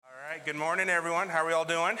right, good morning, everyone. How are we all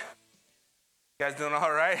doing? You guys doing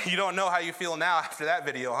all right? You don't know how you feel now after that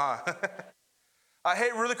video, huh? Hey,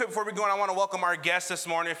 really quick before we go on, I want to welcome our guests this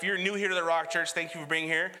morning. If you're new here to the Rock Church, thank you for being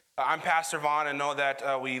here. I'm Pastor Vaughn, and know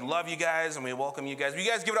that we love you guys and we welcome you guys. Will you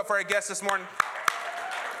guys give it up for our guests this morning?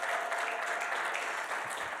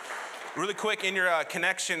 Really quick, in your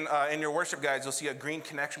connection, in your worship guides, you'll see a green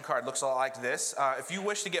connection card. Looks a lot like this. If you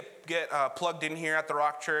wish to get plugged in here at the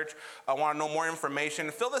Rock Church, want to know more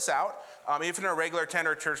information, fill this out. If you're a regular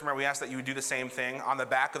attender or church member, we ask that you would do the same thing. On the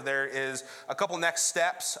back of there is a couple next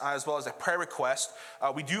steps, as well as a prayer request.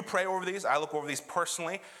 We do pray over these. I look over these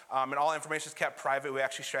personally, and all information is kept private. We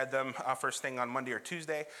actually shred them first thing on Monday or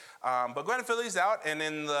Tuesday. But go ahead and fill these out. And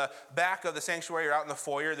in the back of the sanctuary or out in the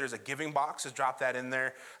foyer, there's a giving box. Just drop that in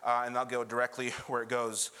there, and I'll go directly where it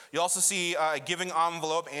goes. You'll also see a giving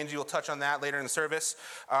envelope. Angie will touch on that later in the service.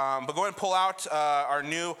 But go ahead and pull out our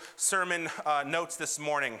new sermon notes this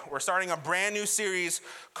morning. We're starting a brand new series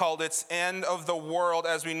called It's End of the World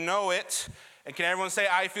as We Know It. And can everyone say,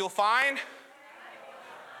 I feel fine?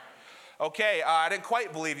 Okay, I didn't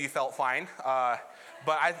quite believe you felt fine.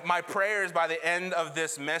 But my prayer is by the end of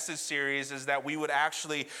this message series is that we would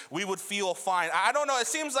feel fine. I don't know, it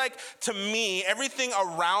seems like to me, everything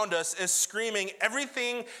around us is screaming,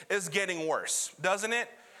 everything is getting worse, doesn't it?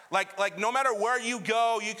 Like no matter where you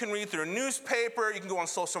go, you can read through a newspaper, you can go on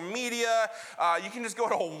social media, you can just go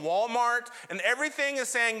to Walmart, and everything is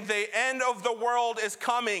saying the end of the world is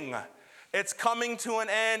coming. It's coming to an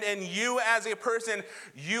end, and you as a person,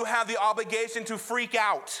 you have the obligation to freak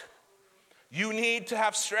out. You need to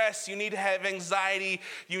have stress, you need to have anxiety,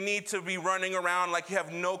 you need to be running around like you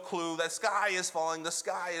have no clue. The sky is falling, the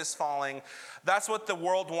sky is falling. That's what the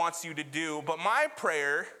world wants you to do. But my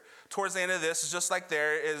prayer towards the end of this is just like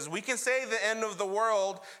there is we can say the end of the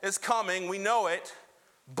world is coming, we know it,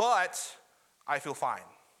 but I feel fine.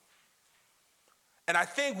 And I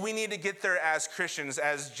think we need to get there as Christians,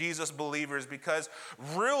 as Jesus believers, because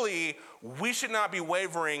really we should not be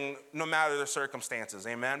wavering no matter the circumstances,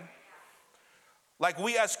 amen? Like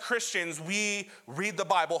we as Christians, we read the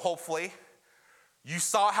Bible, hopefully. You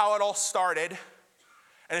saw how it all started.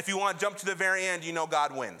 And if you want to jump to the very end, you know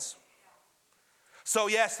God wins. So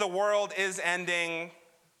yes, the world is ending,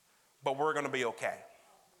 but we're going to be okay.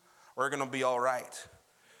 We're going to be all right.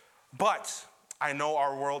 But I know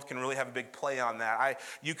our world can really have a big play on that.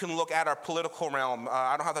 You can look at our political realm.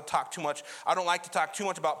 I don't have to talk too much. I don't like to talk too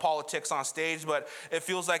much about politics on stage, but it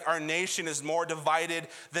feels like our nation is more divided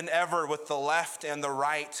than ever with the left and the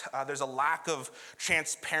right. There's a lack of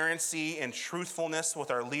transparency and truthfulness with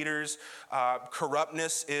our leaders.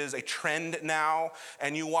 Corruptness is a trend now,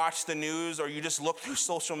 and you watch the news or you just look through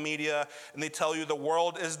social media and they tell you the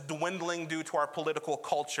world is dwindling due to our political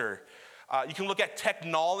culture. You can look at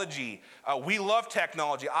technology. We love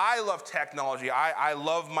technology. I love technology. I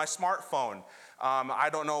love my smartphone. I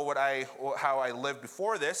don't know how I lived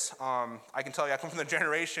before this. I can tell you I come from the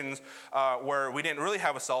generations where we didn't really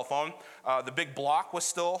have a cell phone. The big block was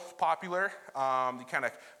still popular.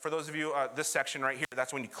 For those of you, this section right here,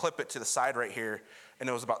 that's when you clip it to the side right here, and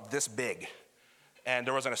it was about this big. And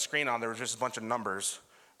there wasn't a screen on, there was just a bunch of numbers.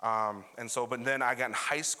 But then I got in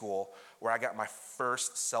high school where I got my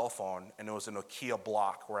first cell phone, and it was a Nokia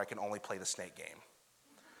block where I could only play the Snake game.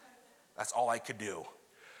 That's all I could do.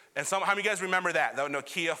 And how many of you guys remember that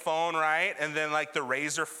Nokia phone, right? And then like the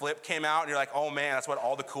Razor Flip came out, and you're like, oh man, that's what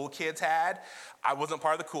all the cool kids had. I wasn't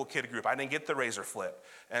part of the cool kid group. I didn't get the Razor Flip.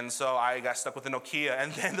 And so I got stuck with the Nokia,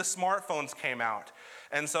 and then the smartphones came out.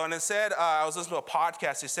 And it said, I was listening to a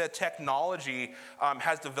podcast, it said technology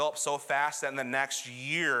has developed so fast that in the next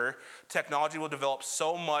year, technology will develop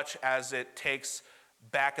so much as it takes,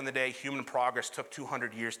 back in the day, human progress took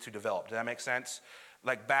 200 years to develop. Does that make sense?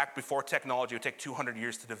 Like back before technology, it would take 200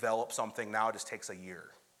 years to develop something. Now it just takes a year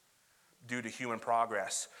due to human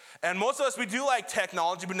progress. And most of us, we do like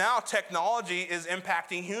technology, but now technology is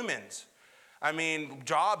impacting humans. I mean,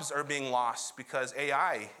 jobs are being lost because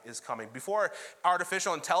AI is coming. Before,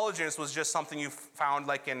 artificial intelligence was just something you found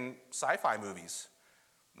like in sci-fi movies.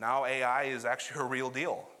 Now AI is actually a real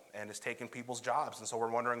deal and it's taking people's jobs. And so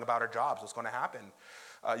we're wondering about our jobs, what's going to happen.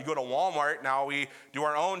 You go to Walmart, now we do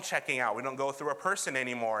our own checking out. We don't go through a person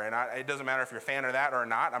anymore. And it doesn't matter if you're a fan of that or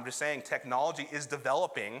not. I'm just saying technology is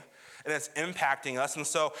developing and it's impacting us. And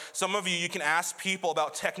so some of you can ask people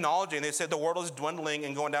about technology and they said the world is dwindling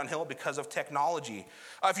and going downhill because of technology.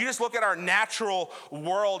 If you just look at our natural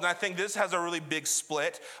world, and I think this has a really big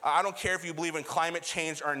split. I don't care if you believe in climate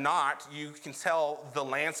change or not, you can tell the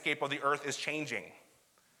landscape of the earth is changing.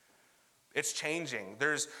 It's changing.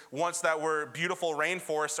 There's once that were beautiful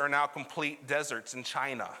rainforests are now complete deserts in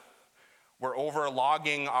China. We're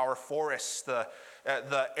overlogging our forests, the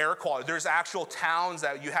air quality. There's actual towns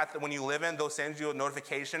that you have to, when you live in, they'll send you a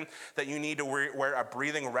notification that you need to wear a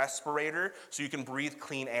breathing respirator so you can breathe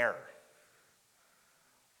clean air.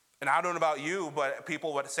 And I don't know about you, but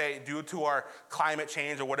people would say due to our climate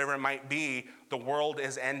change or whatever it might be, the world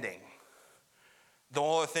is ending. The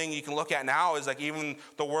only thing you can look at now is like even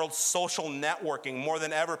the world's social networking. More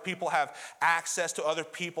than ever, people have access to other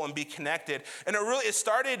people and be connected. And it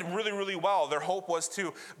started really, really well. Their hope was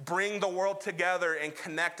to bring the world together and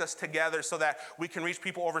connect us together so that we can reach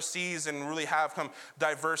people overseas and really have some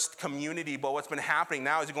diverse community. But what's been happening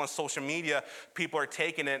now is you go on social media, people are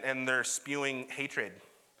taking it and they're spewing hatred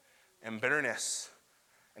and bitterness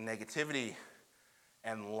and negativity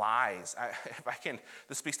and lies.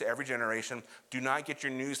 This speaks to every generation. Do not get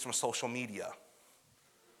your news from social media.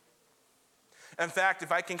 In fact,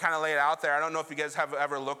 if I can kind of lay it out there, I don't know if you guys have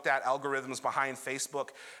ever looked at algorithms behind Facebook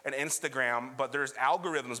and Instagram, but there's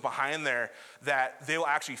algorithms behind there that they'll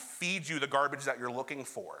actually feed you the garbage that you're looking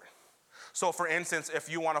for. So for instance, if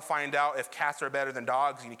you want to find out if cats are better than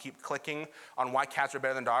dogs and you keep clicking on why cats are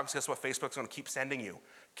better than dogs, guess what Facebook's going to keep sending you?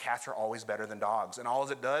 Cats are always better than dogs. And all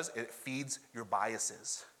it does, it feeds your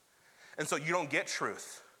biases. And so you don't get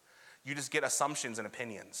truth. You just get assumptions and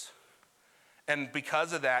opinions. And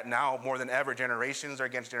because of that, now more than ever, generations are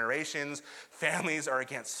against generations, families are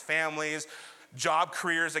against families, job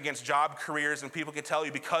careers against job careers, and people can tell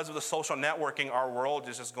you because of the social networking, our world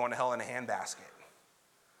is just going to hell in a handbasket.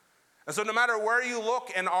 And so no matter where you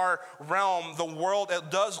look in our realm, the world, it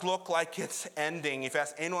does look like it's ending. If you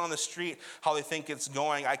ask anyone on the street how they think it's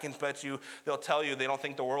going, I can bet you they'll tell you they don't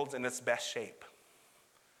think the world's in its best shape.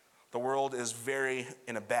 The world is very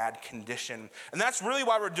in a bad condition. And that's really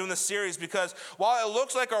why we're doing this series, because while it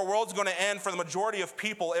looks like our world's going to end for the majority of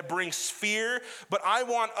people, it brings fear. But I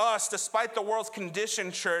want us, despite the world's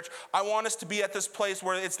condition, church, I want us to be at this place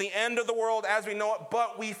where it's the end of the world as we know it,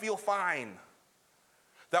 but we feel fine.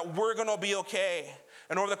 That we're going to be okay.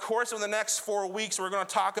 And over the course of the next 4 weeks, we're going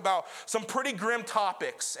to talk about some pretty grim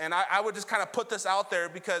topics. And I would just kind of put this out there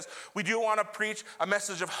because we do want to preach a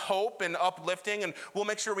message of hope and uplifting, and we'll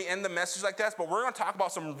make sure we end the message like that. But we're going to talk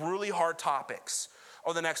about some really hard topics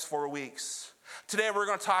over the next 4 weeks. Today, we're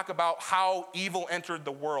going to talk about how evil entered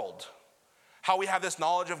the world. How we have this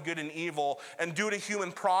knowledge of good and evil, and due to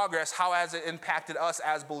human progress, how has it impacted us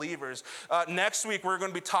as believers? Next week, we're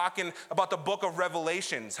going to be talking about the book of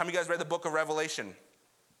Revelations. How many of you guys read the book of Revelation?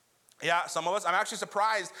 Yeah, some of us. I'm actually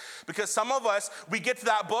surprised because some of us, we get to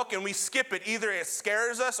that book and we skip it. Either it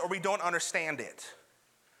scares us or we don't understand it.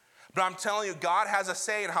 But I'm telling you, God has a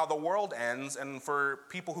say in how the world ends, and for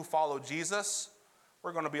people who follow Jesus,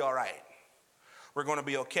 we're going to be all right. We're going to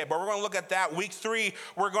be okay. But we're going to look at that. Week 3,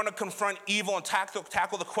 we're going to confront evil and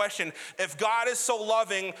tackle the question, if God is so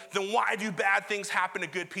loving, then why do bad things happen to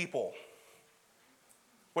good people?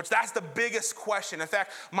 Which that's the biggest question. In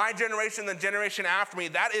fact, my generation, the generation after me,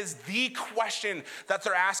 that is the question that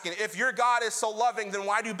they're asking. If your God is so loving, then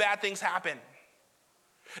why do bad things happen?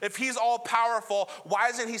 If he's all powerful, why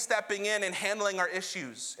isn't he stepping in and handling our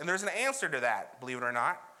issues? And there's an answer to that, believe it or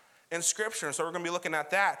not, in Scripture. So we're going to be looking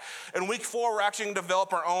at that. In week 4, we're actually going to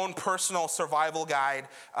develop our own personal survival guide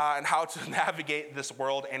and how to navigate this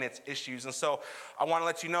world and its issues. And so I want to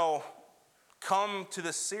let you know, come to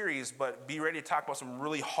this series, but be ready to talk about some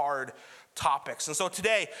really hard topics. And so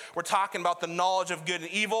today, we're talking about the knowledge of good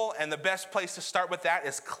and evil, and the best place to start with that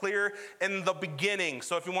is clear in the beginning.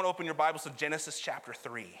 So if you want to open your Bibles to Genesis chapter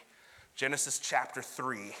 3. Genesis chapter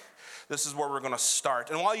 3. This is where we're going to start.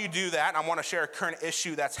 And while you do that, I want to share a current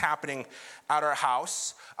issue that's happening at our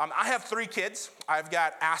house. I have 3 kids. I've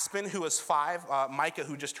got Aspen, who is 5, Micah,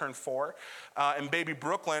 who just turned 4, and baby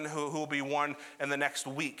Brooklyn, who will be 1 in the next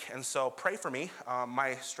week. And so pray for me.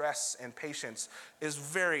 My stress and patience is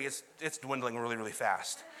it's dwindling really, really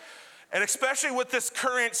fast. And especially with this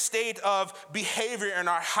current state of behavior in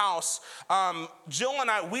our house, Jill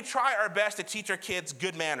and I, we try our best to teach our kids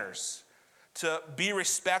good manners, to be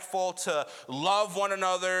respectful, to love one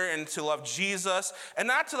another, and to love Jesus. And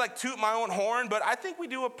not to like toot my own horn, but I think we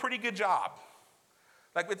do a pretty good job.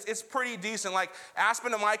 Like it's pretty decent. Like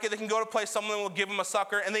Aspen and Micah, they can go to a place, someone will give them a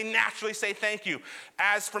sucker, and they naturally say thank you.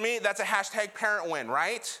 As for me, that's a hashtag parent win,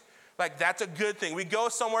 right? Like, that's a good thing. We go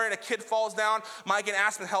somewhere and a kid falls down, Mike and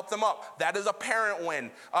Aspen help them up. That is a parent win.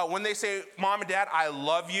 When they say, Mom and Dad, I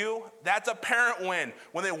love you, that's a parent win.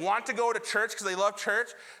 When they want to go to church because they love church,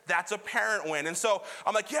 that's a parent win. And so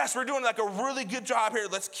I'm like, yes, we're doing like a really good job here.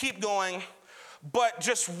 Let's keep going. But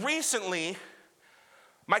just recently,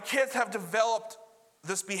 my kids have developed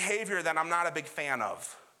this behavior that I'm not a big fan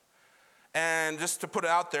of. And just to put it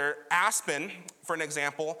out there, Aspen, for an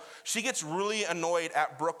example, she gets really annoyed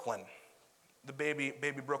at Brooklyn. The baby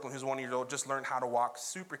Brooklyn, who's 1 year old, just learned how to walk,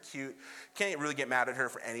 super cute. Can't really get mad at her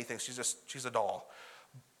for anything. She's a doll.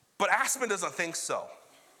 But Aspen doesn't think so.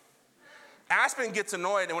 Aspen gets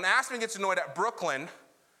annoyed, and when Aspen gets annoyed at Brooklyn,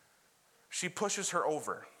 she pushes her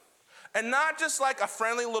over. And not just like a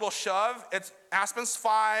friendly little shove. It's Aspen's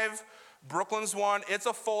 5, Brooklyn's 1. It's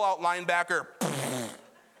a full-out linebacker.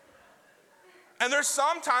 And there's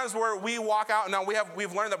some times where we walk out, now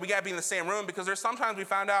we've learned that we gotta be in the same room, because there's sometimes we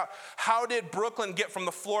found out, how did Brooklyn get from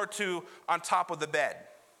the floor to on top of the bed?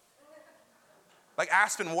 Like,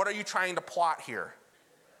 Aspen, what are you trying to plot here?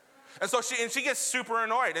 And so she gets super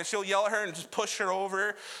annoyed, and she'll yell at her and just push her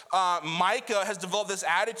over. Micah has developed this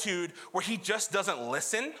attitude where he just doesn't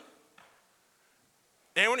listen.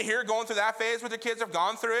 Anyone here going through that phase with their kids, have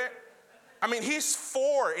gone through it? I mean, he's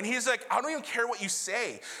 4, and he's like, I don't even care what you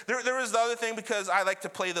say. There was the other thing, because I like to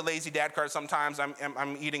play the lazy dad card sometimes.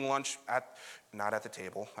 I'm eating lunch not at the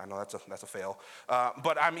table. I know that's a fail.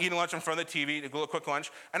 But I'm eating lunch in front of the TV, a little quick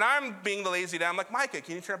lunch, and I'm being the lazy dad. I'm like, Micah,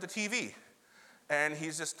 can you turn up the TV? And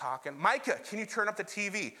he's just talking. Micah, can you turn up the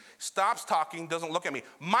TV? Stops talking, doesn't look at me.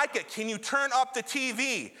 Micah, can you turn up the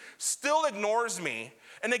TV? Still ignores me.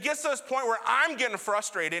 And it gets to this point where I'm getting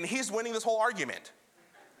frustrated, and he's winning this whole argument.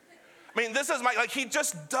 I mean, this is he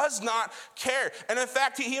just does not care. And in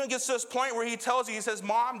fact, he even gets to this point where he tells you, he says,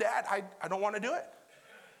 Mom, Dad, I don't want to do it.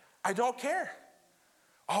 I don't care.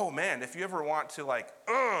 Oh man, if you ever want to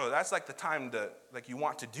that's like the time to, you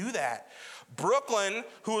want to do that. Brooklyn,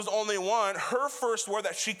 who is only 1, her first word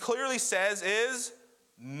that she clearly says is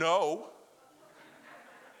no.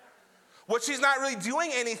 Well, she's not really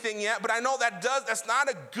doing anything yet, but I know that's not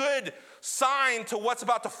a good sign to what's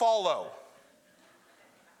about to follow.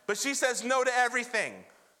 But she says no to everything.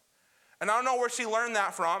 And I don't know where she learned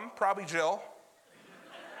that from. Probably Jill.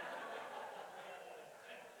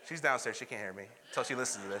 She's downstairs. She can't hear me until she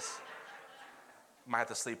listens to this. Might have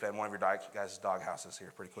to sleep at one of your guys' dog houses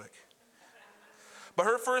here pretty quick. But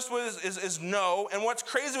her first word is no. And what's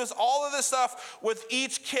crazy is all of this stuff with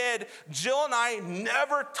each kid, Jill and I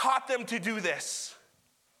never taught them to do this.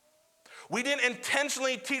 We didn't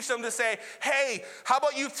intentionally teach them to say, hey, how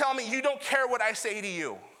about you tell me you don't care what I say to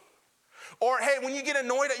you? Or, hey, when you get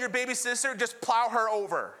annoyed at your baby sister, just plow her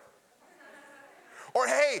over. Or,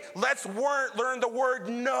 hey, let's learn the word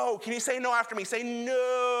no. Can you say no after me? Say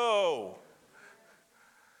no.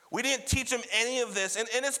 We didn't teach them any of this. And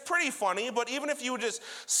it's pretty funny, but even if you would just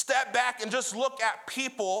step back and just look at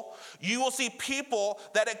people, you will see people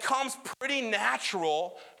that it comes pretty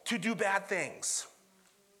natural to do bad things.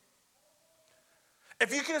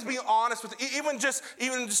 If you can just be honest with even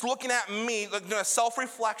just looking at me,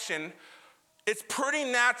 self-reflection, it's pretty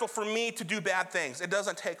natural for me to do bad things. It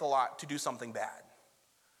doesn't take a lot to do something bad.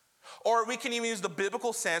 Or we can even use the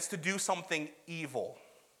biblical sense to do something evil.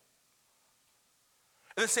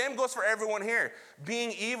 And the same goes for everyone here.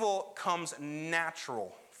 Being evil comes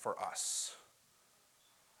natural for us.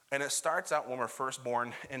 And it starts out when we're first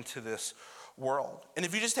born into this world. And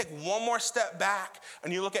if you just take one more step back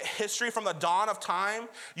and you look at history from the dawn of time,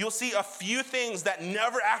 you'll see a few things that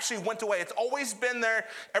never actually went away. It's always been there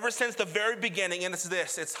ever since the very beginning, and it's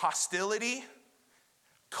this. It's hostility,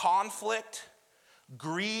 conflict,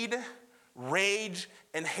 greed, rage,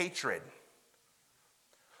 and hatred.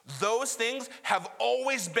 Those things have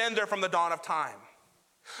always been there from the dawn of time.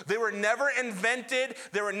 They were never invented.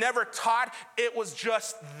 They were never taught. It was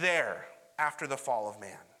just there after the fall of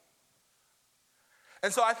man.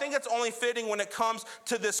 And so I think it's only fitting when it comes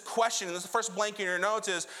to this question, and this is the first blank in your notes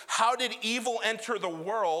is, how did evil enter the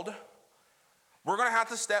world? We're going to have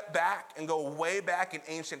to step back and go way back in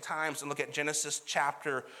ancient times and look at Genesis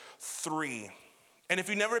chapter 3. And if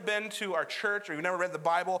you've never been to our church or you've never read the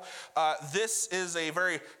Bible, this is a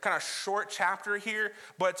very kind of short chapter here,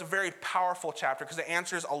 but it's a very powerful chapter because it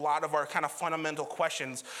answers a lot of our kind of fundamental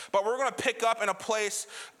questions. But we're going to pick up in a place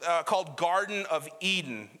called Garden of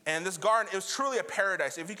Eden. And this garden, it was truly a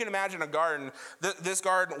paradise. If you can imagine a garden, this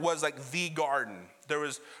garden was like the garden. There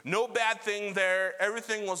was no bad thing there.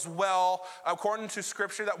 Everything was well. According to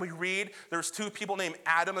scripture that we read, there's 2 people named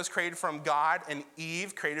Adam was created from God and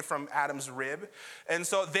Eve created from Adam's rib. And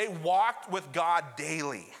so they walked with God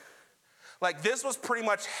daily. Like this was pretty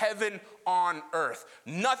much heaven on earth.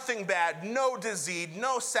 Nothing bad, no disease,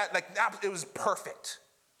 no set. It was perfect.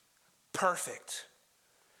 Perfect.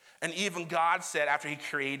 And even God said after he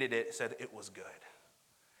created it, said it was good.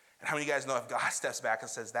 And how many of you guys know if God steps back and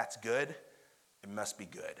says that's good, it must be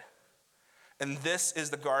good. And this is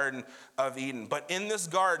the Garden of Eden. But in this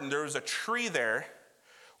garden, there was a tree there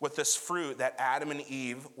with this fruit that Adam and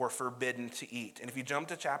Eve were forbidden to eat. And if you jump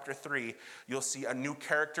to chapter 3, you'll see a new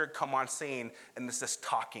character come on scene, and it's this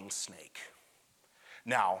talking snake.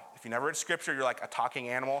 Now, if you never read scripture, you're like, a talking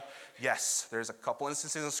animal? Yes, there's a couple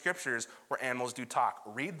instances in scriptures where animals do talk.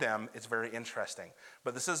 Read them, it's very interesting.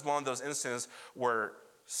 But this is one of those instances where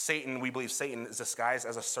Satan, we believe Satan is disguised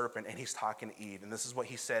as a serpent, and he's talking to Eve. And this is what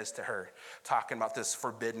he says to her, talking about this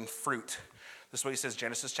forbidden fruit. This is what he says,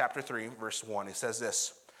 Genesis chapter 3, verse 1. He says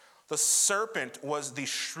this: the serpent was the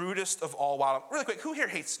shrewdest of all wild. Really quick, who here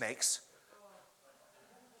hates snakes?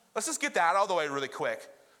 Let's just get that out of the way really quick.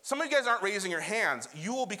 Some of you guys aren't raising your hands.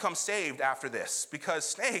 You will become saved after this, because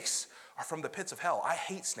snakes are from the pits of hell. I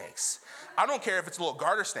hate snakes. I don't care if it's a little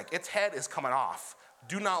garter snake. Its head is coming off.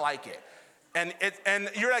 Do not like it. And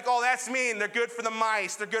you're like, oh, that's mean. They're good for the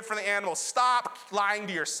mice. They're good for the animals. Stop lying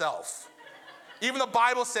to yourself. Even the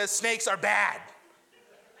Bible says snakes are bad.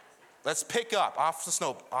 Let's pick up off the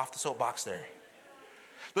soapbox there.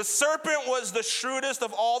 The serpent was the shrewdest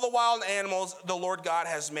of all the wild animals the Lord God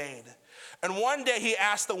has made. And one day he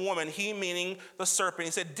asked the woman, he meaning the serpent,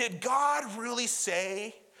 he said, did God really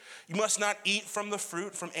say you must not eat from the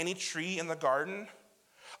fruit from any tree in the garden?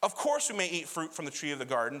 Of course we may eat fruit from the tree of the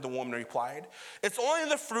garden, the woman replied. It's only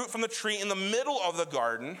the fruit from the tree in the middle of the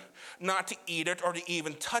garden, not to eat it or to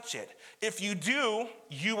even touch it. If you do,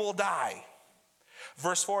 you will die.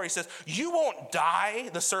 Verse 4, he says, you won't die,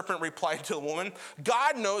 the serpent replied to the woman.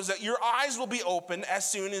 God knows that your eyes will be opened as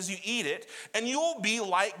soon as you eat it, and you will be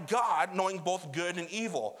like God, knowing both good and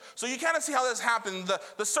evil. So you kind of see how this happened.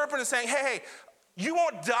 The serpent is saying, hey, you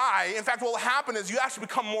won't die. In fact, what will happen is you actually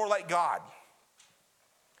become more like God.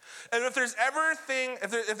 And if there's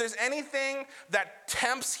if there's anything that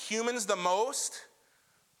tempts humans the most,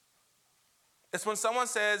 it's when someone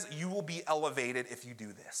says, you will be elevated if you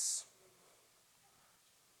do this.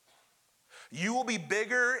 You will be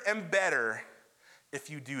bigger and better if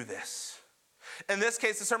you do this. In this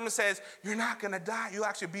case, the serpent says, you're not going to die. You'll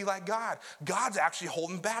actually be like God. God's actually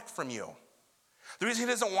holding back from you. The reason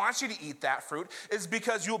he doesn't want you to eat that fruit is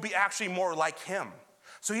because you'll be actually more like him.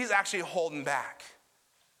 So he's actually holding back.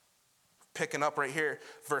 Picking up right here,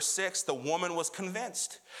 verse 6, the woman was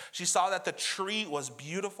convinced. She saw that the tree was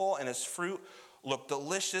beautiful and its fruit looked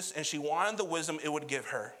delicious, and she wanted the wisdom it would give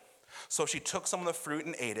her. So she took some of the fruit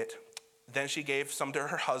and ate it. Then she gave some to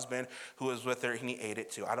her husband who was with her, and he ate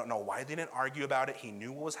it too. I don't know why they didn't argue about it. He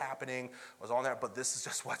knew what was happening, was all that, but this is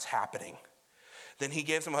just what's happening. Then he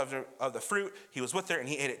gave some of the fruit. He was with her, and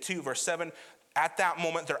he ate it too. Verse 7, at that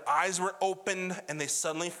moment, their eyes were opened, and they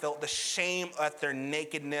suddenly felt the shame at their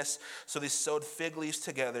nakedness. So they sewed fig leaves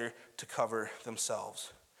together to cover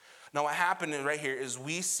themselves. Now, what happened right here is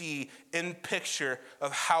we see in picture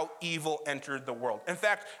of how evil entered the world. In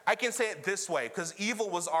fact, I can say it this way, because evil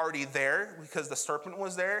was already there, because the serpent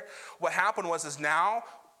was there. What happened is now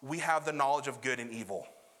we have the knowledge of good and evil.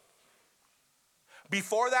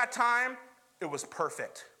 Before that time, it was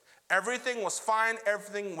perfect. Everything was fine.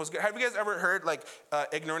 Everything was good. Have you guys ever heard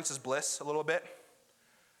ignorance is bliss a little bit?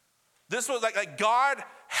 This was like God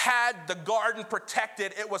had the garden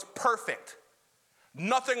protected. It was perfect.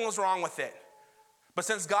 Nothing was wrong with it. But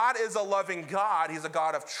since God is a loving God, he's a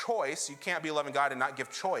God of choice. You can't be a loving God and not give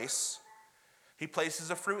choice. He places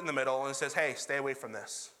a fruit in the middle and says, hey, stay away from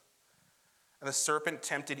this. And the serpent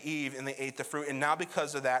tempted Eve and they ate the fruit. And now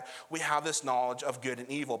because of that, we have this knowledge of good and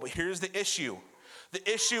evil. But here's the issue. The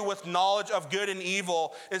issue with knowledge of good and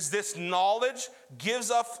evil is this knowledge gives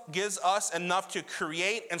us enough to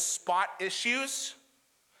create and spot issues,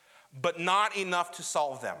 but not enough to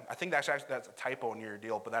solve them. I think that's a typo in your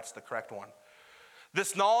deal, but that's the correct one.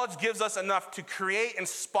 This knowledge gives us enough to create and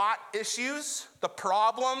spot issues, the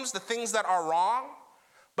problems, the things that are wrong,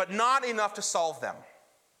 but not enough to solve them.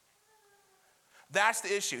 That's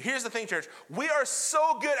the issue. Here's the thing, church. We are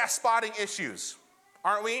so good at spotting issues,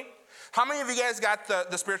 aren't we? How many of you guys got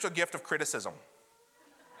the spiritual gift of criticism?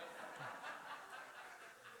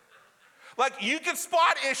 Like, you can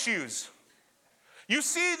spot issues. You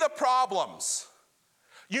see the problems.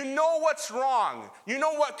 You know what's wrong. You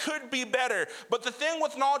know what could be better. But the thing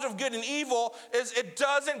with knowledge of good and evil is it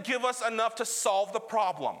doesn't give us enough to solve the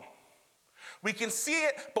problem. We can see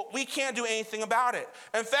it, but we can't do anything about it.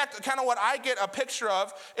 In fact, kind of what I get a picture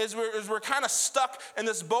of is we're kind of stuck in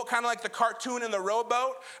this boat, kind of like the cartoon in the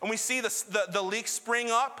rowboat, and we see the leak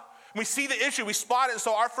spring up. And we see the issue. We spot it.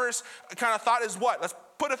 So our first kind of thought is what? Let's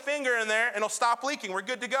put a finger in there, and it'll stop leaking. We're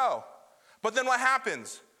good to go. But then what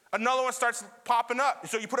happens? Another one starts popping up.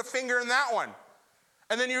 So you put a finger in that one.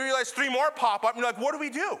 And then you realize 3 more pop up, and you're like, what do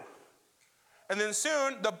we do? And then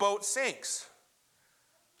soon, the boat sinks.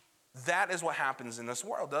 That is what happens in this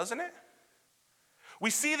world, doesn't it? We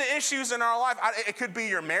see the issues in our life. It could be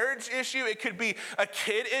your marriage issue. It could be a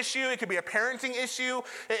kid issue. It could be a parenting issue.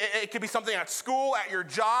 It could be something at school, at your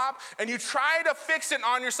job. And you try to fix it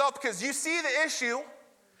on yourself because you see the issue.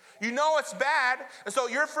 You know it's bad. And so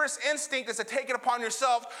your first instinct is to take it upon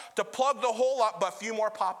yourself to plug the hole up, but a few more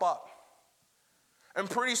pop up. And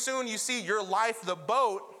pretty soon you see your life, the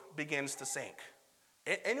boat, begins to sink.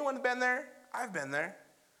 Anyone been there? I've been there.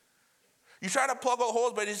 You try to plug all the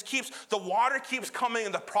holes, but the water keeps coming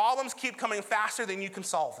and the problems keep coming faster than you can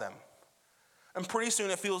solve them. And pretty soon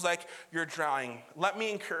it feels like you're drowning. Let me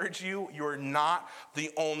encourage you, you're not the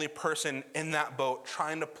only person in that boat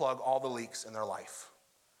trying to plug all the leaks in their life.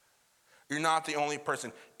 You're not the only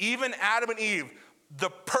person. Even Adam and Eve, the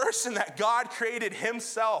person that God created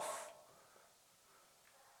himself,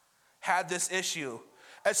 had this issue.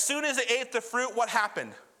 As soon as they ate the fruit, what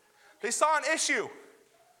happened? They saw an issue.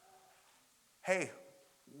 Hey,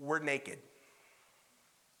 we're naked.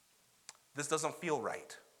 This doesn't feel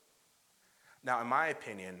right. Now, in my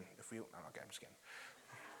opinion, okay, I'm just kidding.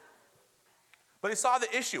 But they saw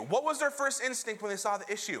the issue. What was their first instinct when they saw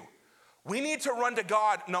the issue? We need to run to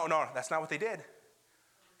God. No, that's not what they did.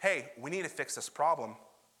 Hey, we need to fix this problem.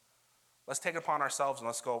 Let's take it upon ourselves and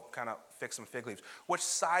let's go kind of fix some fig leaves. Which,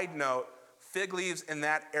 side note, fig leaves in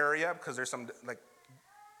that area, because there's some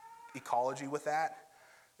ecology with that.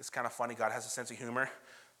 It's kind of funny. God has a sense of humor.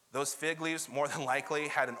 Those fig leaves, more than likely,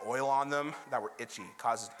 had an oil on them that were itchy,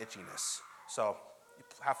 causes itchiness. So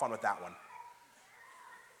have fun with that one.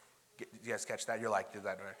 You guys catch that? You're like, did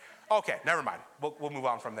that? Okay, never mind. We'll move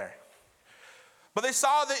on from there. But they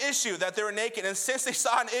saw the issue that they were naked. And since they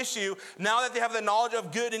saw an issue, now that they have the knowledge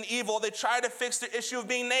of good and evil, they try to fix the issue of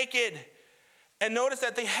being naked. And notice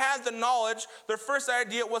that they had the knowledge. Their first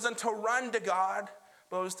idea wasn't to run to God,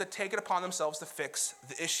 but it was to take it upon themselves to fix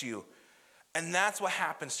the issue. And that's what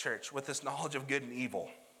happens, church, with this knowledge of good and evil.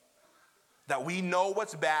 That we know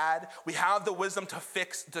what's bad, we have the wisdom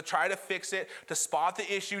to try to fix it, to spot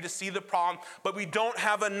the issue, to see the problem, but we don't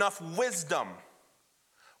have enough wisdom.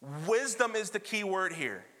 Wisdom is the key word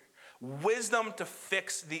here. Wisdom to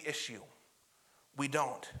fix the issue. We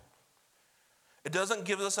don't. It doesn't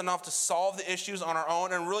give us enough to solve the issues on our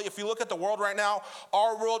own. And really, if you look at the world right now,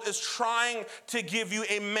 our world is trying to give you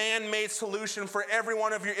a man-made solution for every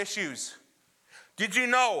one of your issues. Did you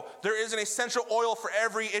know there is an essential oil for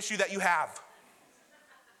every issue that you have?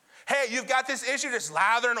 Hey, you've got this issue, just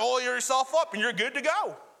lather and oil yourself up and you're good to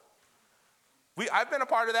go. I've been a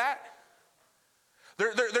part of that.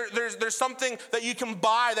 There's something that you can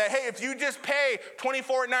buy that, hey, if you just pay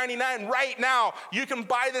 $24.99 right now, you can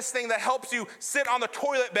buy this thing that helps you sit on the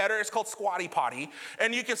toilet better. It's called Squatty Potty.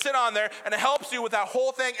 And you can sit on there, and it helps you with that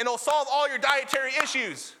whole thing, and it'll solve all your dietary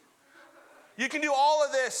issues. You can do all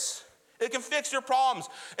of this. It can fix your problems.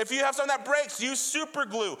 If you have something that breaks, use super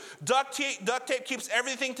glue. Duct tape keeps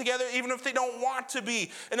everything together, even if they don't want to be.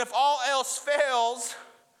 And if all else fails,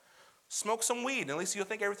 smoke some weed. At least you'll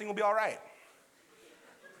think everything will be all right.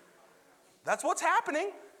 That's what's happening.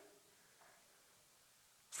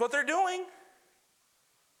 That's what they're doing.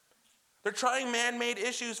 They're trying man-made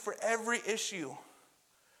issues for every issue.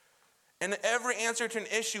 And every answer to an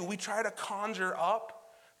issue, we try to conjure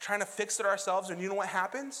up, trying to fix it ourselves, and you know what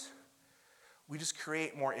happens? We just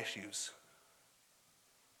create more issues.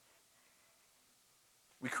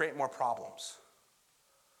 We create more problems.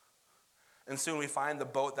 And soon we find the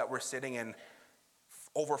boat that we're sitting in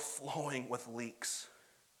overflowing with leaks.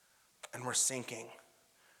 And we're sinking.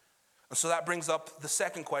 And so that brings up the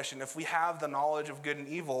second question. If we have the knowledge of good and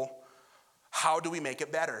evil, how do we make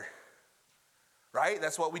it better? Right?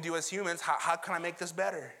 That's what we do as humans. How can I make this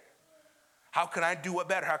better? How can I do it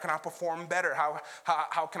better? How can I perform better?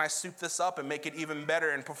 How can I soup this up and make it even better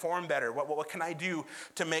and perform better? What can I do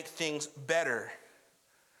to make things better?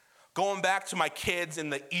 Going back to my kids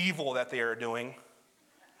and the evil that they are doing,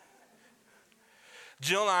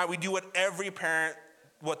 Jill and I, we do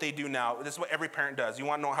what they do now. This is what every parent does. You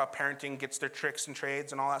want to know how parenting gets their tricks and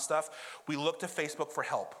trades and all that stuff? We look to Facebook for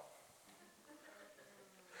help.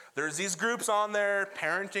 There's these groups on there,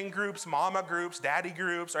 parenting groups, mama groups, daddy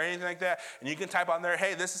groups, or anything like that. And you can type on there,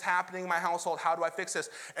 hey, this is happening in my household. How do I fix this?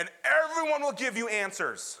 And everyone will give you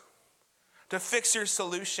answers to fix your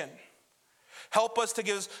solution. Help us to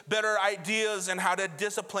give us better ideas and how to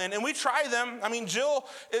discipline. And we try them. I mean, Jill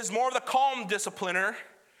is more of the calm discipliner.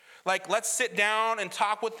 Like, let's sit down and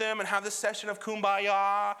talk with them and have this session of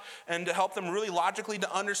kumbaya and to help them really logically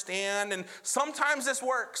to understand. And sometimes this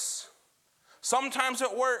works. Sometimes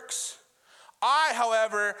it works.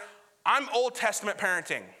 However, I'm Old Testament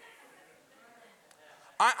parenting.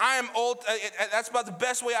 I am old. That's about the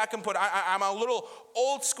best way I can put it. I'm a little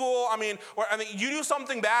old school. You do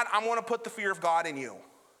something bad, I'm going to put the fear of God in you.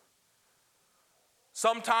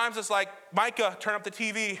 Sometimes it's like, Micah, turn up the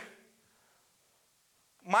TV.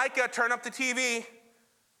 Micah, turn up the TV.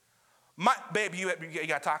 Babe, you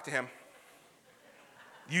got to talk to him.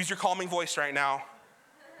 Use your calming voice right now.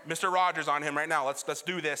 Mr. Rogers on him right now. Let's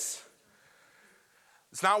do this.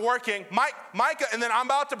 It's not working. Micah, and then I'm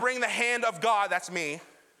about to bring the hand of God, that's me,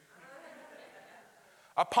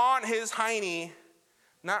 upon his hiney.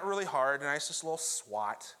 Not really hard, nice, just a little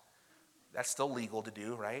swat. That's still legal to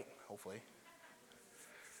do, right? Hopefully.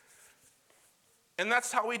 And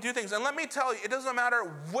that's how we do things. And let me tell you, it doesn't matter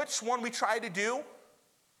which one we try to do,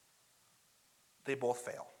 they both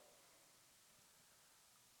fail.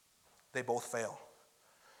 They both fail.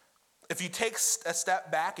 If you take a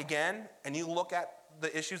step back again and you look at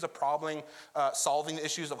the issues of solving the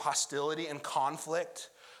issues of hostility and conflict,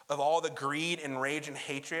 of all the greed and rage and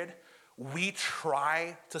hatred, we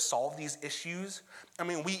try to solve these issues.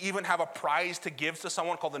 We even have a prize to give to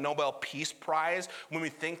someone called the Nobel Peace Prize when we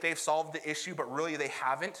think they've solved the issue, but really they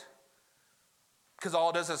haven't. Because all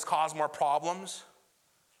it does is cause more problems.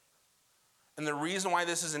 And the reason why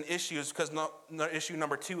this is an issue is because issue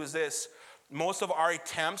number 2 is this. Most of our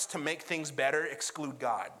attempts to make things better exclude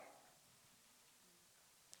God.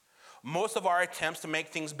 Most of our attempts to make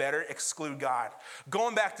things better exclude God.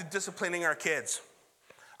 Going back to disciplining our kids,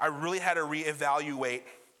 I really had to reevaluate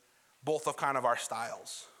both of kind of our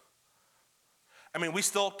styles. We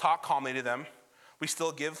still talk calmly to them. We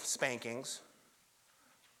still give spankings.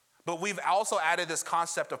 But we've also added this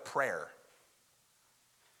concept of prayer.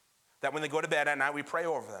 That when they go to bed at night, we pray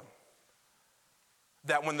over them.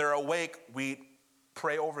 That when they're awake, we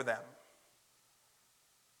pray over them.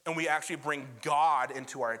 And we actually bring God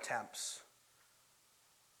into our attempts.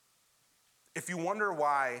 If you wonder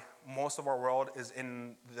why most of our world is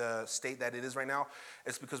in the state that it is right now,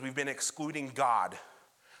 it's because we've been excluding God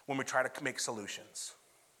when we try to make solutions.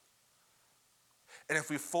 And if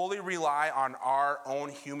we fully rely on our own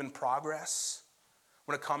human progress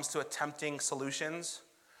when it comes to attempting solutions,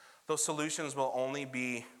 those solutions will only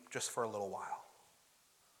be just for a little while.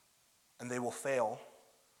 And they will fail,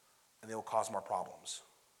 and they will cause more problems.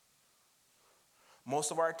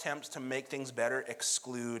 Most of our attempts to make things better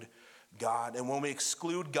exclude God. And when we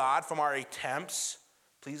exclude God from our attempts,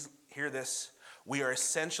 please hear this, we are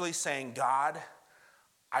essentially saying, God,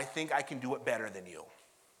 I think I can do it better than you.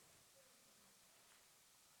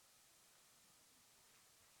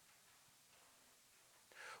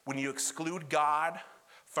 When you exclude God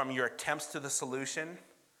from your attempts to the solution,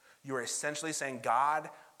 you are essentially saying,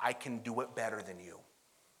 God, I can do it better than you.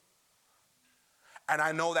 And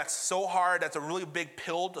I know that's so hard, that's a really big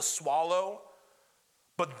pill to swallow,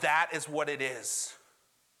 but that is what it is.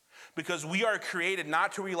 Because we are created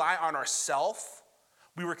not to rely on ourselves,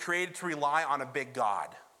 we were created to rely on a big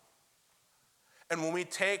God. And when we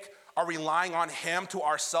take our relying on him to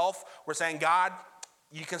ourselves, we're saying, God,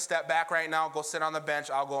 you can step back right now, go sit on the bench,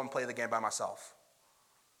 I'll go and play the game by myself.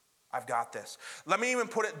 I've got this. Let me even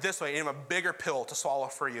put it this way, even a bigger pill to swallow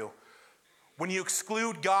for you. When you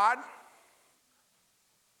exclude God,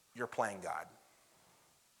 you're playing God.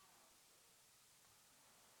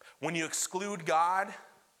 When you exclude God,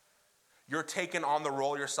 you're taking on the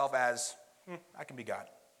role yourself as, I can be God.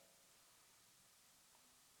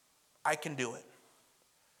 I can do it.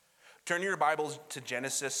 Turn your Bibles to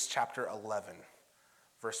Genesis chapter 11,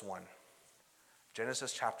 verse 1.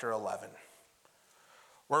 Genesis chapter 11.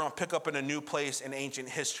 We're going to pick up in a new place in ancient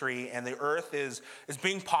history, and the earth is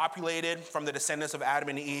being populated from the descendants of Adam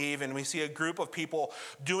and Eve, and we see a group of people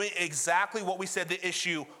doing exactly what we said the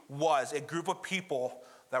issue was, a group of people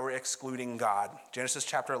that were excluding God. Genesis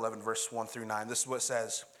chapter 11, verse 1 through 9. This is what it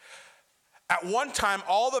says. At one time,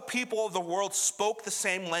 all the people of the world spoke the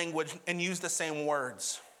same language and used the same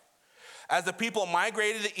words. As the people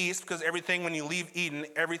migrated to the east, because everything, when you leave Eden,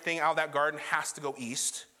 everything out of that garden has to go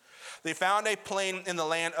east, they found a plain in the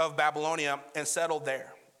land of Babylonia and settled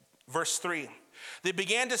there. Verse 3, they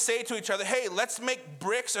began to say to each other, hey, let's make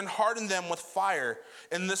bricks and harden them with fire.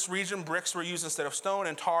 In this region, bricks were used instead of stone,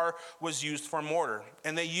 and tar was used for mortar.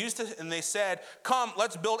 And they said, come,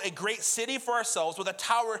 let's build a great city for ourselves with a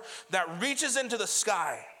tower that reaches into the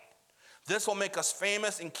sky. This will make us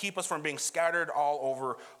famous and keep us from being scattered all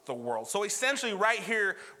over the world. So essentially right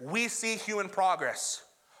here, we see human progress.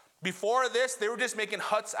 Before this, they were just making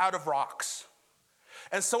huts out of rocks.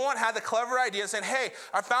 And someone had the clever idea saying, hey,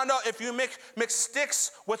 I found out if you mix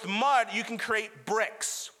sticks with mud, you can create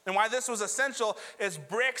bricks. And why this was essential is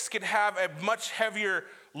bricks could have a much heavier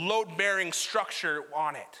load-bearing structure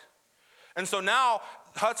on it. And so now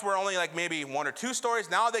huts were only like maybe 1 or 2 stories.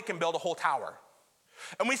 Now they can build a whole tower.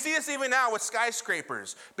 And we see this even now with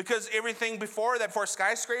skyscrapers, because everything before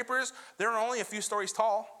skyscrapers, they were only a few stories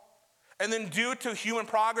tall. And then due to human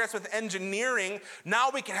progress with engineering, now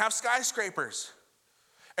we can have skyscrapers.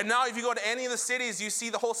 And now if you go to any of the cities, you see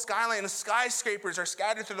the whole skyline, and the skyscrapers are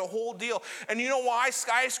scattered through the whole deal. And you know why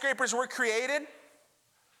skyscrapers were created?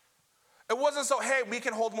 It wasn't so, hey, we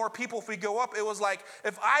can hold more people if we go up. It was like,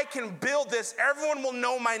 if I can build this, everyone will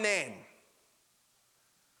know my name.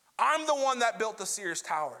 I'm the one that built the Sears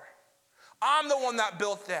Tower. I'm the one that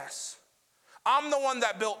built this. I'm the one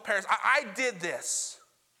that built Paris. I did this.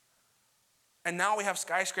 And now we have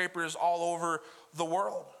skyscrapers all over the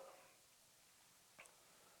world.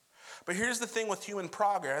 But here's the thing with human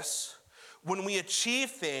progress. When we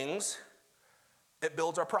achieve things, it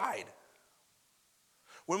builds our pride.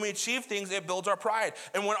 When we achieve things, it builds our pride.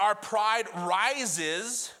 And when our pride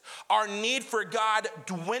rises, our need for God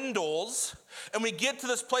dwindles. And we get to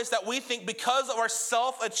this place that we think because of our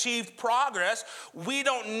self-achieved progress, we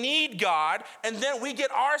don't need God. And then we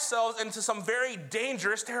get ourselves into some very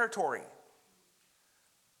dangerous territory.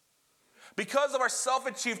 Because of our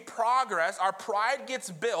self-achieved progress, our pride gets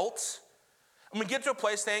built. And we get to a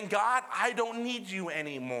place saying, God, I don't need you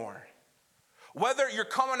anymore. Whether you're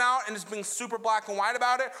coming out and just being super black and white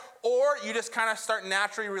about it, or you just kind of start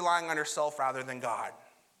naturally relying on yourself rather than God.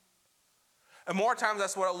 And more times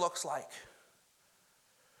that's what it looks like.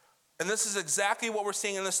 And this is exactly what we're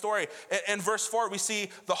seeing in this story. In verse 4, we see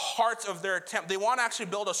the heart of their attempt. They want to actually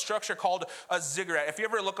build a structure called a ziggurat. If you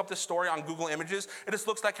ever look up this story on Google Images, it just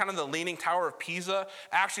looks like kind of the Leaning Tower of Pisa.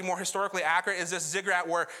 Actually, more historically accurate is this ziggurat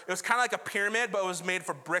where it was kind of like a pyramid, but it was made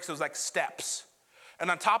for bricks. It was like steps. And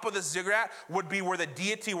on top of this ziggurat would be where the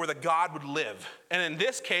deity, where the God would live. And in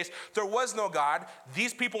this case, there was no God.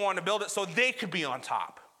 These people wanted to build it so they could be on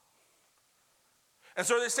top. And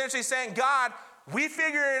so they're essentially saying, God, we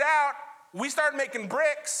figured it out. We started making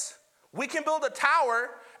bricks. We can build a tower,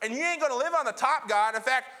 and you ain't going to live on the top, God. In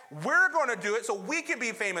fact, we're going to do it so we can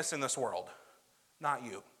be famous in this world, not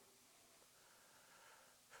you.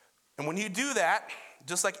 And when you do that,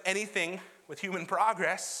 just like anything with human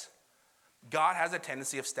progress, God has a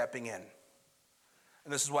tendency of stepping in.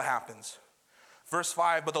 And this is what happens. Verse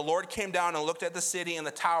 5, but the Lord came down and looked at the city and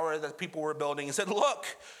the tower that people were building and said, look,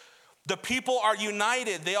 the people are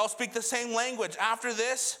united. They all speak the same language. After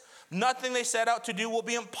this, nothing they set out to do will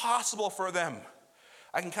be impossible for them.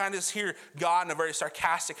 I can kind of just hear God in a very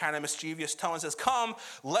sarcastic, kind of mischievous tone says, come,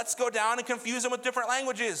 let's go down and confuse them with different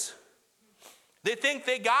languages. They think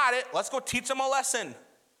they got it. Let's go teach them a lesson.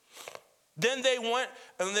 Then they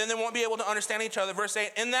won't be able to understand each other. Verse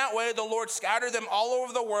 8, in that way, the Lord scattered them all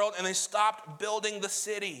over the world, and they stopped building the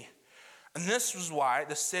city. And this was why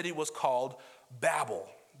the city was called Babel,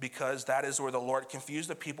 because that is where the Lord confused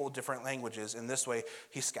the people with different languages. In this way,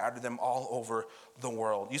 he scattered them all over the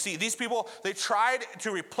world. You see, these people, they tried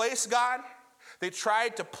to replace God. They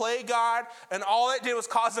tried to play God, and all it did was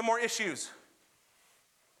cause them more issues.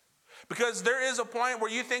 Because there is a point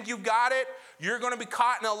where you think you've got it, you're going to be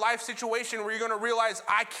caught in a life situation where you're going to realize,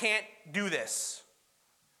 I can't do this.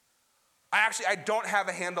 I don't have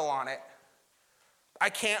a handle on it. I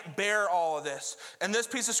can't bear all of this. And this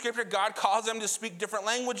piece of scripture, God caused them to speak different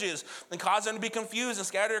languages and caused them to be confused and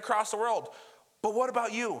scattered across the world. But what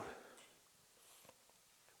about you?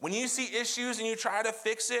 When you see issues and you try to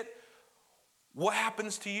fix it, what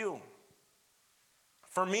happens to you?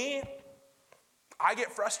 For me, I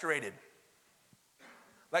get frustrated,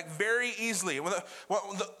 like very easily.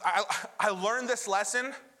 I learned this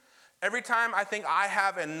lesson every time I think I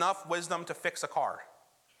have enough wisdom to fix a car.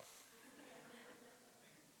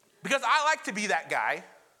 Because I like to be that guy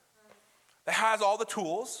that has all the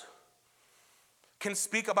tools, can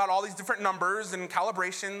speak about all these different numbers and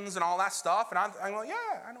calibrations and all that stuff. And I'm like, yeah,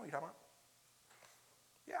 I know what you're talking about.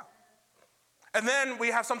 Yeah. And then we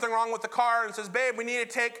have something wrong with the car and says, babe, we need to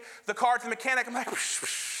take the car to the mechanic. I'm like,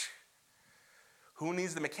 who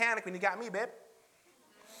needs the mechanic when you got me, babe?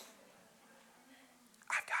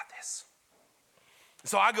 I've got this.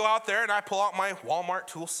 So I go out there and I pull out my Walmart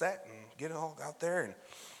tool set and get it all out there.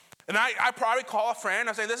 And I probably call a friend.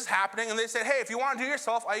 I say, this is happening. And they say, hey, if you want to do it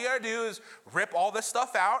yourself, all you got to do is rip all this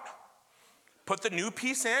stuff out, put the new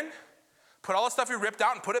piece in, put all the stuff you ripped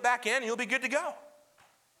out and put it back in, and you'll be good to go.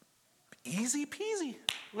 Easy peasy,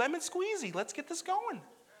 lemon squeezy. Let's get this going.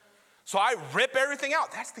 So I rip everything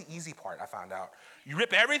out. That's the easy part, I found out. You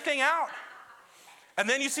rip everything out. And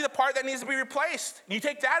then you see the part that needs to be replaced. And you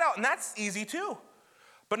take that out, and that's easy too.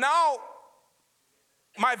 But now,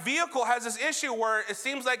 my vehicle has this issue where it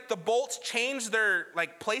seems like the bolts change their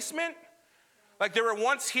placement. Like they were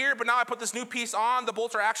once here, but now I put this new piece on. The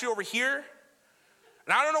bolts are actually over here.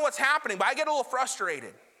 And I don't know what's happening, but I get a little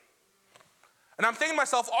frustrated. And I'm thinking to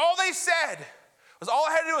myself, all they said was all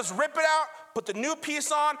I had to do was rip it out, put the new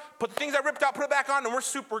piece on, put the things I ripped out, put it back on, and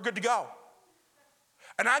we're good to go.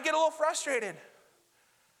 And I get a little frustrated.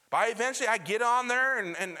 But eventually I get on there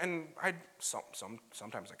and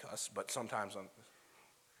sometimes I cuss, but sometimes I'm...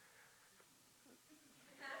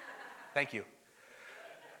 Thank you.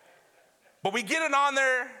 But we get it on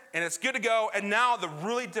there and it's good to go. And now the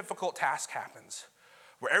really difficult task happens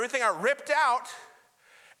where everything I ripped out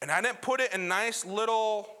and I didn't put it in nice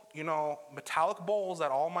little, metallic bowls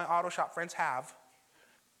that all my auto shop friends have.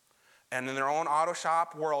 And in their own auto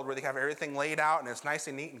shop world where they have everything laid out and it's nice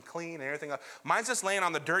and neat and clean and everything. Mine's just laying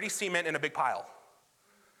on the dirty cement in a big pile.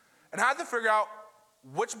 And I had to figure out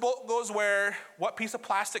which bolt goes where, what piece of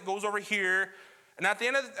plastic goes over here. And at the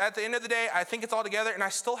end of the day, I think it's all together and I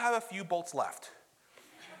still have a few bolts left.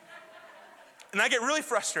 And I get really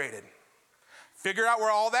frustrated. Figure out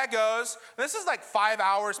where all that goes. And this is like 5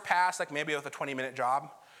 hours past, like maybe with a 20-minute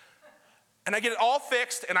job. And I get it all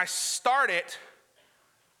fixed and I start it.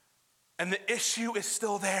 And the issue is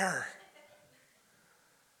still there.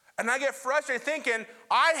 And I get frustrated thinking,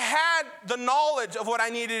 I had the knowledge of what I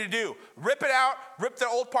needed to do. Rip it out, rip the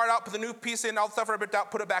old part out, put the new piece in, all the stuff I ripped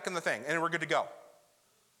out, put it back in the thing, and we're good to go.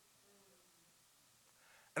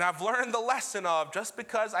 And I've learned the lesson of just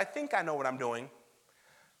because I think I know what I'm doing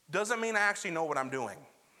doesn't mean I actually know what I'm doing.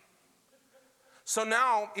 So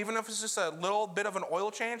now, even if it's just a little bit of an oil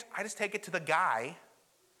change, I just take it to the guy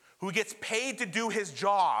who gets paid to do his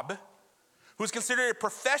job, who's considered a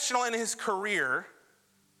professional in his career,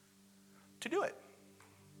 to do it.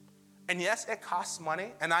 And yes, it costs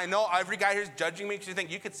money. And I know every guy here is judging me because you think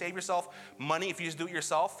you could save yourself money if you just do it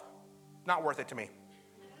yourself. Not worth it to me.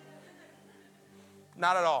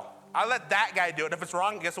 Not at all. I let that guy do it. If it's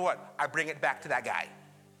wrong, guess what? I bring it back to that guy.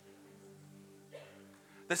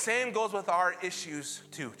 The same goes with our issues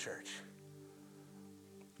too, church.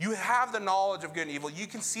 You have the knowledge of good and evil. You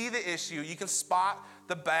can see the issue. You can spot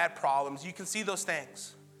the bad problems. You can see those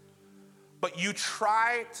things. But you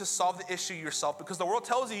try to solve the issue yourself because the world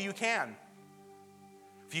tells you you can.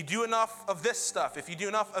 If you do enough of this stuff, if you do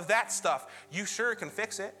enough of that stuff, you sure can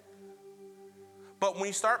fix it. But when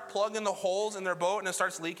you start plugging the holes in their boat and it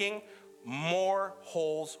starts leaking, more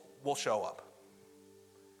holes will show up.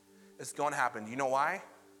 It's going to happen. Do you know why?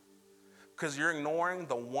 Because you're ignoring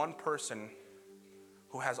the one person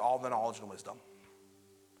who has all the knowledge and wisdom.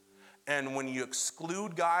 And when you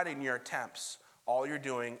exclude God in your attempts, all you're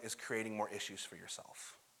doing is creating more issues for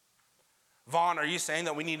yourself. Vaughn, are you saying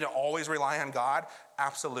that we need to always rely on God?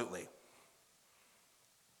 Absolutely.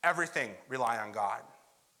 Everything rely on God.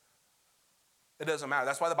 It doesn't matter.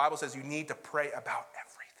 That's why the Bible says you need to pray about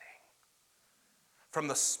everything. From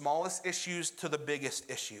the smallest issues to the biggest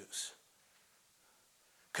issues.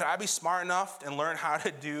 Could I be smart enough and learn how to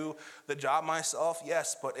do the job myself?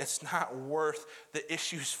 Yes, but it's not worth the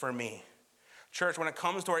issues for me. Church, when it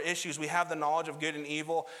comes to our issues, we have the knowledge of good and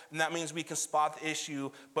evil, and that means we can spot the issue,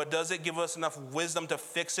 but does it give us enough wisdom to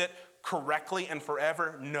fix it correctly and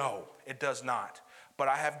forever? No, it does not. But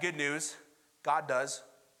I have good news. God does.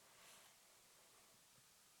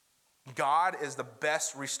 God is the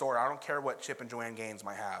best restorer. I don't care what Chip and Joanne Gaines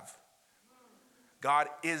might have. God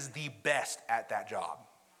is the best at that job.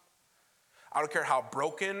 I don't care how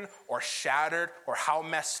broken or shattered or how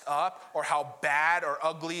messed up or how bad or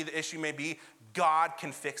ugly the issue may be, God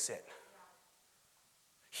can fix it.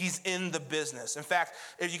 He's in the business. In fact,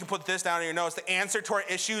 if you can put this down in your notes, the answer to our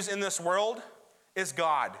issues in this world is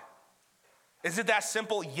God. Is it that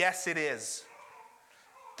simple? Yes, it is.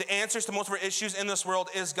 The answers to most of our issues in this world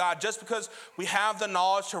is God. Just because we have the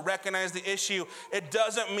knowledge to recognize the issue, it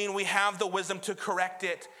doesn't mean we have the wisdom to correct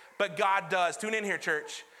it, but God does. Tune in here,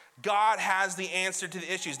 church. God has the answer to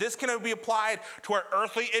the issues. This can be applied to our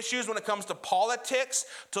earthly issues when it comes to politics,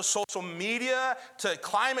 to social media, to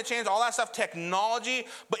climate change, all that stuff, technology.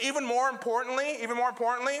 But even more importantly,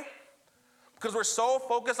 because we're so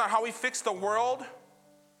focused on how we fix the world,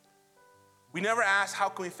 we never ask, how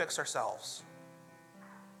can we fix ourselves?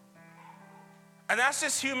 And that's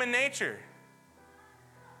just human nature.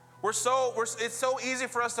 It's so easy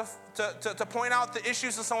for us to point out the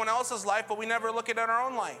issues in someone else's life, but we never look at it in our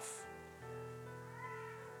own life.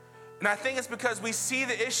 And I think it's because we see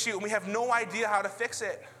the issue and we have no idea how to fix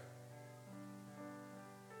it.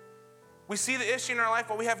 We see the issue in our life,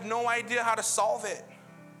 but we have no idea how to solve it.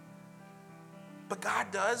 But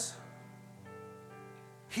God does.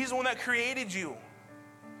 He's the one that created you.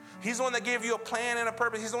 He's the one that gave you a plan and a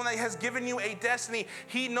purpose. He's the one that has given you a destiny.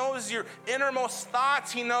 He knows your innermost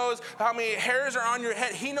thoughts. He knows how many hairs are on your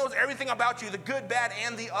head. He knows everything about you, the good, bad,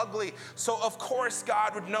 and the ugly. So of course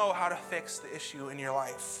God would know how to fix the issue in your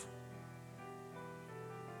life.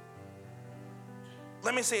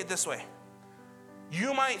 Let me say it this way.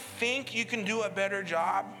 You might think you can do a better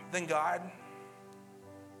job than God.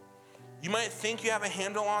 You might think you have a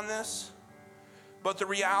handle on this. But the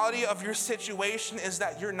reality of your situation is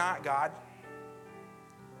that you're not God.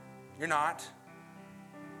 You're not.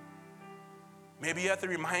 Maybe you have to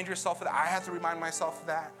remind yourself of that. I have to remind myself of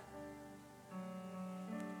that.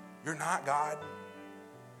 You're not God.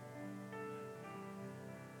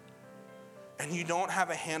 And you don't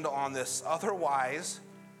have a handle on this. Otherwise,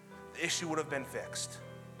 the issue would have been fixed.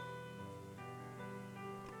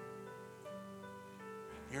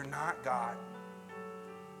 You're not God.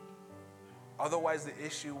 Otherwise, the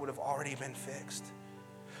issue would have already been fixed.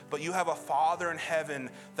 But you have a Father in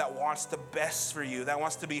heaven that wants the best for you, that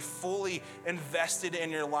wants to be fully invested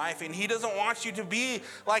in your life. And he doesn't want you to be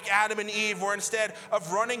like Adam and Eve, where instead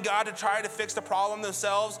of running God to try to fix the problem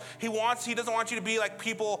themselves, he doesn't want you to be like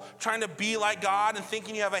people trying to be like God and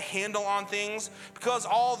thinking you have a handle on things, because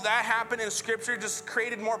all that happened in Scripture just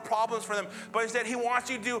created more problems for them. But instead, he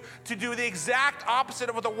wants you to do the exact opposite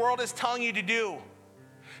of what the world is telling you to do.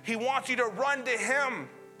 He wants you to run to him.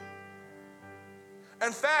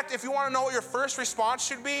 In fact, if you want to know what your first response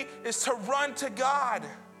should be, is to run to God.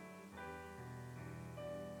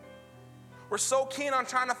 We're so keen on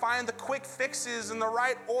trying to find the quick fixes and the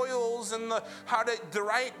right oils and the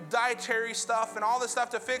right dietary stuff and all this stuff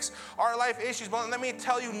to fix our life issues. But let me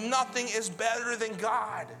tell you, nothing is better than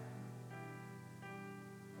God.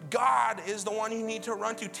 God is the one you need to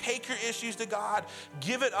run to. Take your issues to God.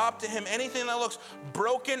 Give it up to him. Anything that looks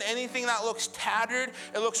broken, anything that looks tattered,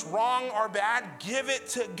 it looks wrong or bad, give it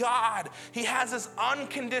to God. He has this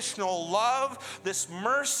unconditional love, this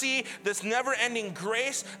mercy, this never-ending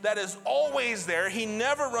grace that is always there. He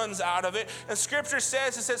never runs out of it. And Scripture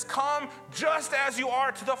says, come just as you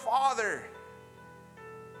are to the Father.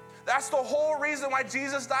 That's the whole reason why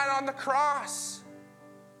Jesus died on the cross.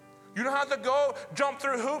 You don't have to go jump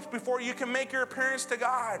through hoops before you can make your appearance to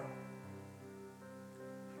God.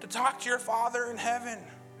 To talk to your Father in heaven.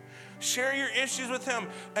 Share your issues with him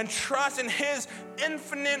and trust in his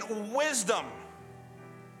infinite wisdom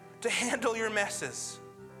to handle your messes,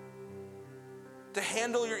 to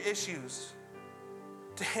handle your issues,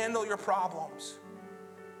 to handle your problems.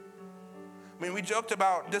 I mean, we joked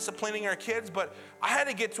about disciplining our kids, but I had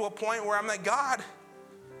to get to a point where I'm like, God,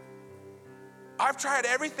 I've tried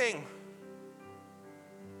everything.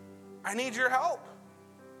 I need your help.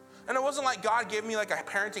 And it wasn't like God gave me like a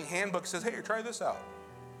parenting handbook that says, hey, try this out.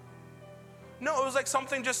 No, it was like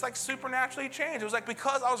something just like supernaturally changed. It was like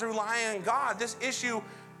because I was relying on God, this issue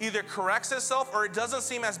either corrects itself or it doesn't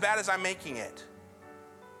seem as bad as I'm making it.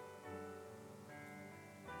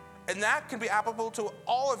 And that can be applicable to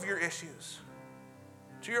all of your issues,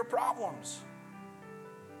 to your problems.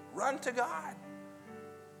 Run to God.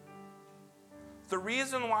 The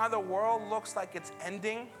reason why the world looks like it's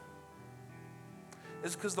ending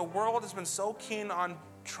is because the world has been so keen on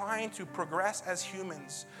trying to progress as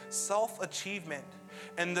humans, self-achievement.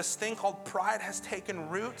 And this thing called pride has taken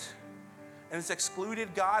root and it's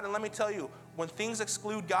excluded God. And let me tell you, when things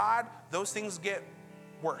exclude God, those things get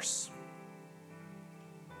worse.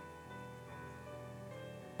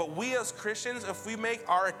 But we as Christians, if we make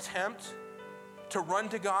our attempt to run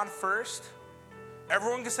to God first,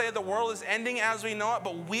 everyone can say the world is ending as we know it,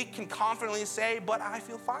 but we can confidently say, but I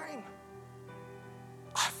feel fine.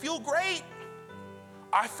 I feel great.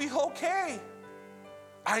 I feel okay.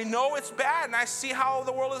 I know it's bad and I see how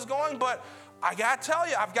the world is going, but I gotta tell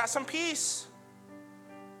you, I've got some peace.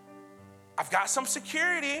 I've got some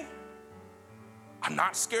security. I'm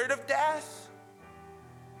not scared of death.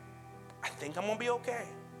 I think I'm gonna be okay.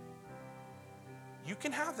 You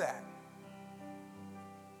can have that.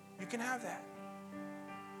 You can have that.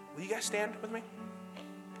 Will you guys stand with me?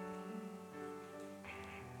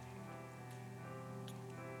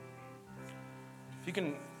 If you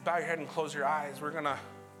can bow your head and close your eyes, we're going to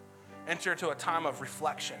enter into a time of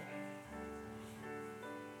reflection.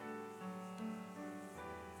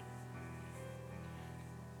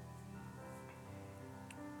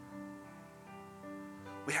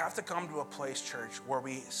 We have to come to a place, church, where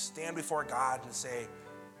we stand before God and say,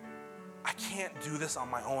 I can't do this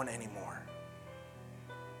on my own anymore.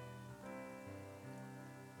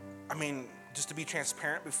 I mean, just to be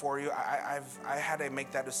transparent before you, I had to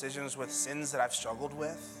make that decisions with sins that I've struggled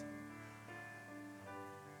with.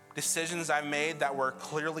 Decisions I made that were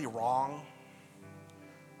clearly wrong.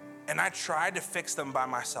 And I tried to fix them by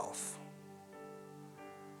myself.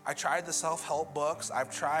 I tried the self-help books. I've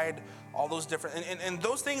tried all those different, and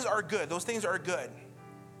those things are good. Those things are good.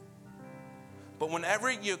 But whenever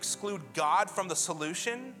you exclude God from the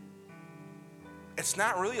solution, it's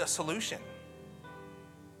not really a solution.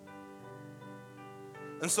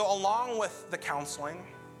 And so along with the counseling,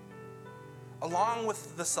 along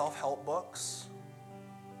with the self-help books,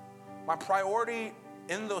 my priority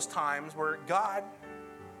in those times were, God,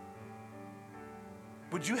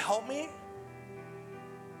 would you help me?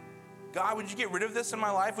 God, would you get rid of this in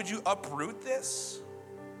my life? Would you uproot this?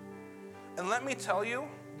 And let me tell you,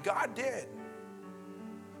 God did.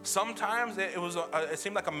 Sometimes it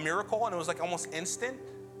seemed like a miracle and it was like almost instant.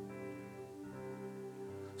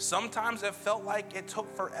 Sometimes it felt like it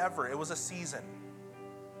took forever. It was a season.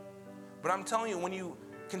 But I'm telling you, when you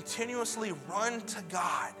continuously run to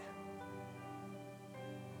God,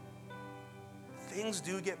 things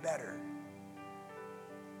do get better.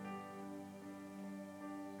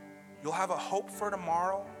 You'll have a hope for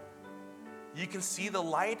tomorrow. You can see the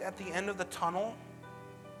light at the end of the tunnel.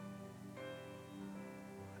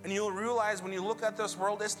 And you'll realize when you look at this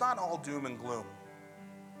world, it's not all doom and gloom.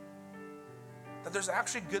 That there's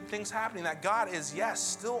actually good things happening, that God is, yes,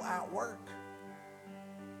 still at work.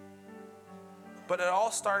 But it all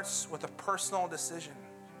starts with a personal decision.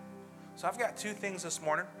 So I've got two things this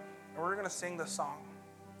morning, and we're going to sing this song.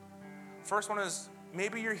 First one is,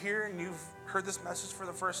 maybe you're here and you've heard this message for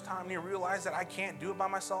the first time and you realize that I can't do it by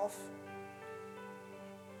myself.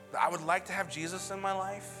 That I would like to have Jesus in my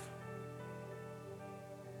life.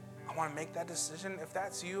 I want to make that decision. If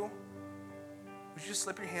that's you, would you just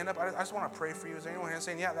slip your hand up? I just want to pray for you. Is there anyone here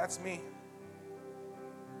saying, yeah, that's me?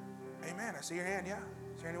 Amen. I see your hand, yeah.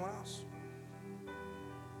 Is there anyone else?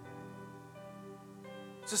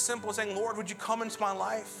 It's as simple as saying, Lord, would you come into my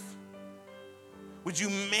life? Would you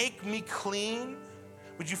make me clean?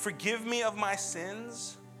 Would you forgive me of my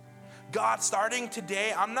sins? God, starting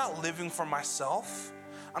today, I'm not living for myself.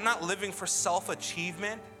 I'm not living for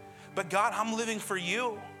self-achievement. But God, I'm living for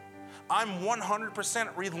you. I'm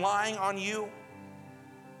 100% relying on you.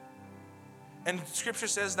 And Scripture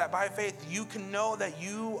says that by faith, you can know that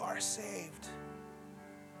you are saved.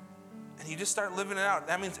 And you just start living it out.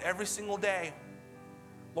 That means every single day,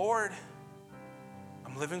 Lord,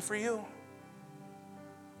 I'm living for you.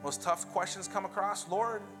 Those tough questions come across,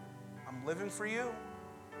 Lord, I'm living for you.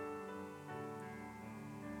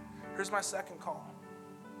 Here's my second call.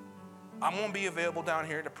 I'm going to be available down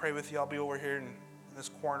here to pray with you. I'll be over here in this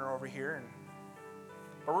corner over here.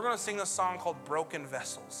 But we're going to sing a song called Broken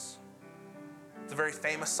Vessels. It's a very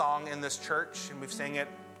famous song in this church, and we've sang it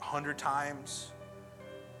 100 times.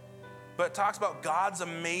 But it talks about God's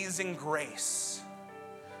amazing grace.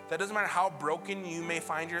 That doesn't matter how broken you may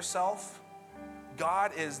find yourself,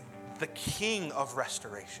 God is the king of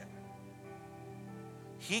restoration.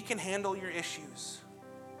 He can handle your issues.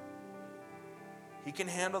 He can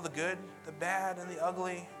handle the good, the bad, and the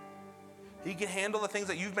ugly. He can handle the things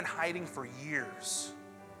that you've been hiding for years.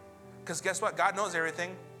 Because guess what? God knows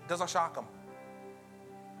everything. It doesn't shock him.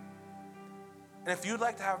 And if you'd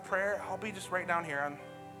like to have prayer, I'll be just right down here.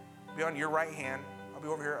 I'll be on your right hand. I'll be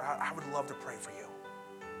over here. I would love to pray for you.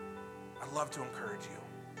 I'd love to encourage you.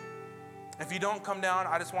 If you don't come down,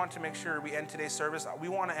 I just want to make sure we end today's service. We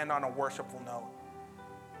want to end on a worshipful note.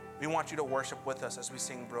 We want you to worship with us as we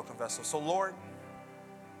sing Broken Vessels. So Lord,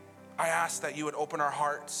 I ask that you would open our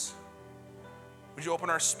hearts. Would you open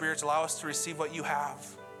our spirits, allow us to receive what you have.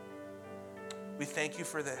 We thank you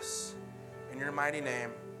for this. In your mighty name,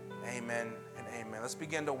 amen and amen. Let's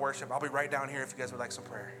begin to worship. I'll be right down here if you guys would like some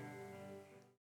prayer.